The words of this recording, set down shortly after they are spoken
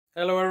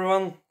Hello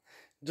everyone,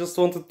 just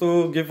wanted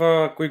to give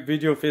a quick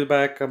video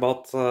feedback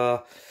about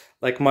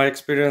my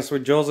experience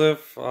with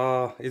Joseph.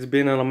 It's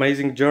been an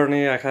amazing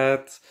journey. I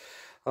had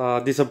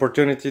this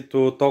opportunity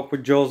to talk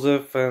with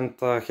Joseph and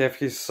have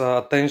his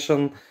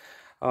attention.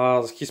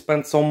 He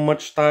spent so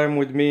much time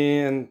with me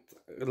and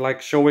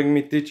showing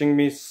me, teaching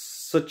me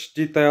such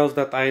details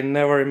that I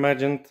never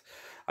imagined.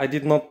 I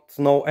did not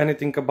know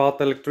anything about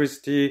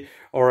electricity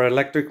or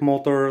electric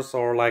motors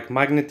or like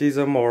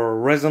magnetism or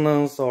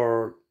resonance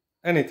or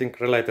anything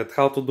related,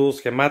 how to do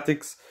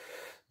schematics.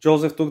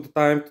 Joseph took the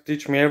time to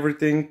teach me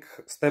everything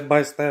step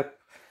by step.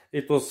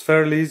 It was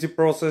fairly easy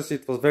process.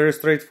 It was very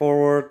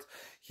straightforward.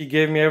 He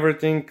gave me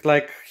everything,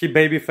 like he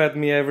baby fed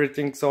me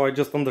everything, so I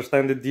just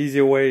understand it the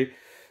easy way.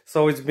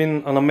 So it's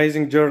been an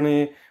amazing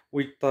journey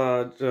with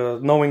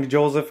knowing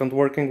Joseph and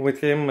working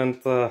with him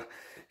and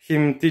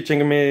him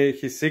teaching me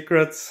his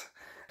secrets.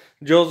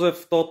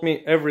 Joseph taught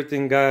me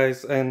everything,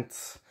 guys, and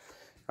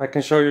I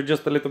can show you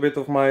just a little bit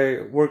of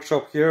my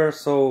workshop here.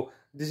 So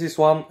this is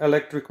one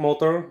electric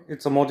motor.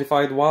 It's a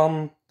modified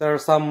one. There are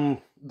some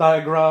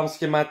diagrams,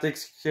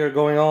 schematics here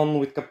going on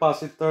with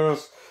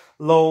capacitors,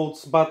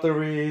 loads,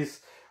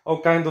 batteries,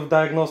 all kind of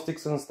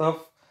diagnostics and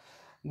stuff.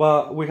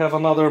 But we have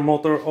another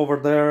motor over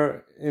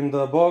there in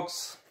the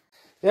box.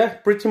 Yeah,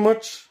 pretty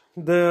much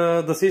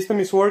the system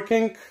is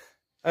working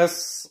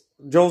as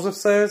Joseph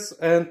says,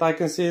 and I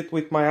can see it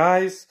with my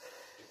eyes.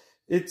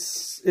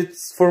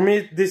 It's for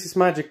me, this is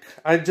magic.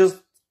 I just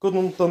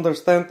couldn't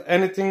understand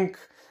anything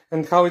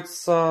and how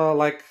it's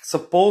like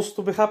supposed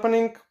to be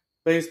happening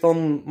based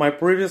on my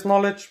previous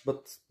knowledge,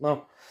 but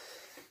no,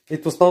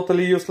 it was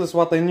totally useless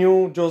what I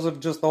knew.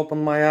 Joseph just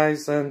opened my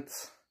eyes and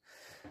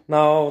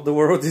now the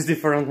world is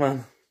different,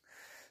 man.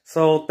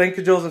 So thank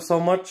you, Joseph,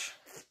 so much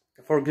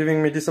for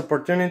giving me this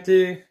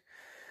opportunity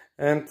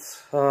and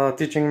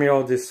teaching me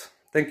all this.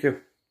 Thank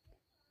you.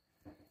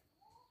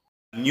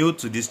 New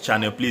to this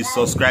channel, please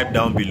subscribe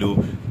down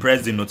below,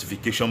 press the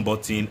notification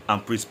button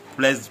and press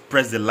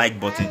the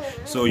like button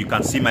so you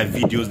can see my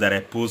videos that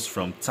I post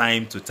from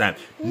time to time.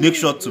 Make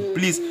sure to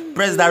please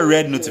press that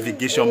red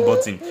notification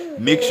button.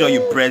 Make sure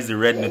you press the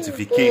red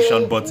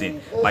notification button.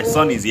 My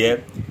son is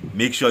here.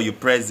 Make sure you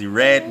press the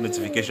red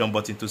notification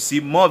button to see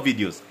more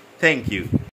videos. Thank you.